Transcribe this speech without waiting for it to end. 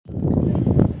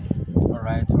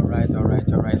All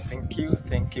right.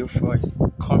 Thank you for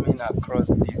coming across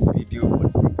this video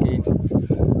once again.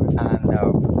 And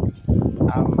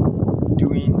I'm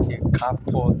doing a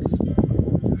carport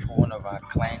for one of our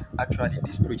clients. Actually,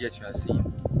 this project you are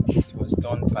seeing, it was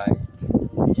done by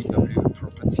GW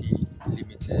Property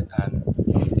Limited and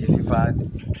delivered,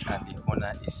 and the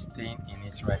owner is staying in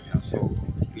it right now. So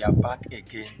we are back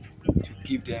again to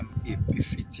give them a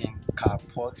befitting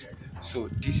carport. So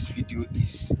this video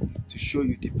is to show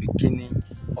you the beginning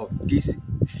of this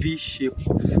V shape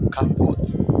of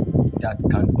carport that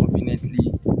can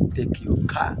conveniently take your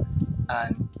car,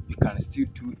 and you can still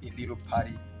do a little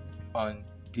party on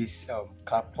this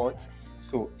carport.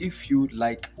 So if you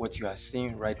like what you are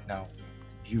seeing right now,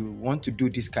 you want to do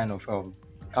this kind of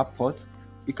carport,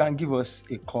 you can give us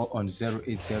a call on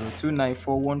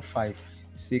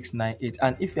 08029415698.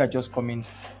 And if you are just coming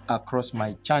across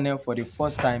my channel for the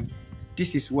first time,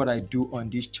 this is what I do on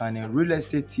this channel: real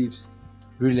estate tips,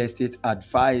 real estate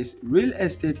advice, real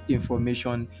estate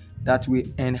information that will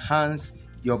enhance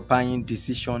your buying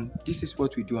decision. This is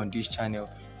what we do on this channel.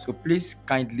 So please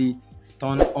kindly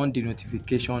turn on the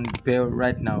notification bell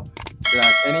right now, so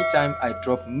that anytime I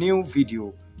drop new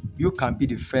video, you can be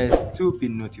the first to be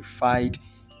notified.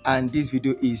 And this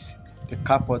video is the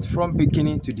carport from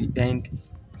beginning to the end.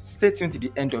 Stay tuned to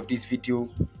the end of this video.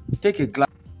 Take a glass.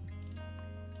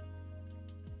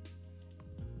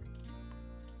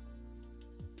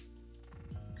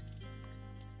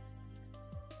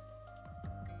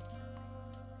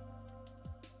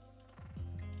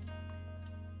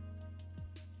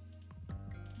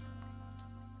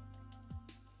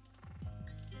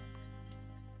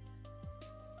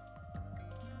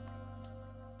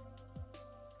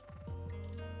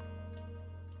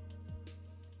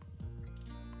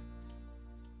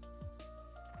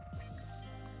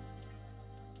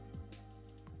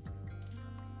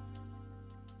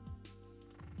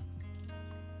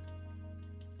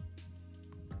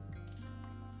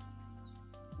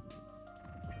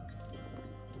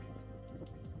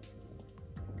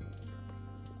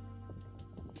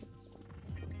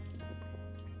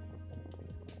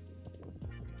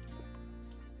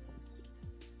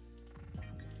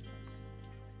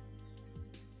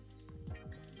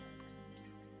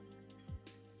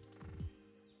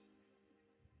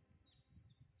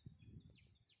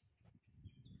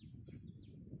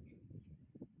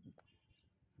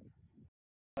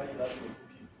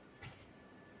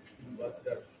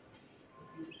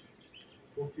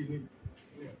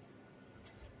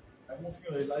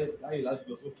 Láyè láti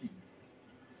lọ sókè.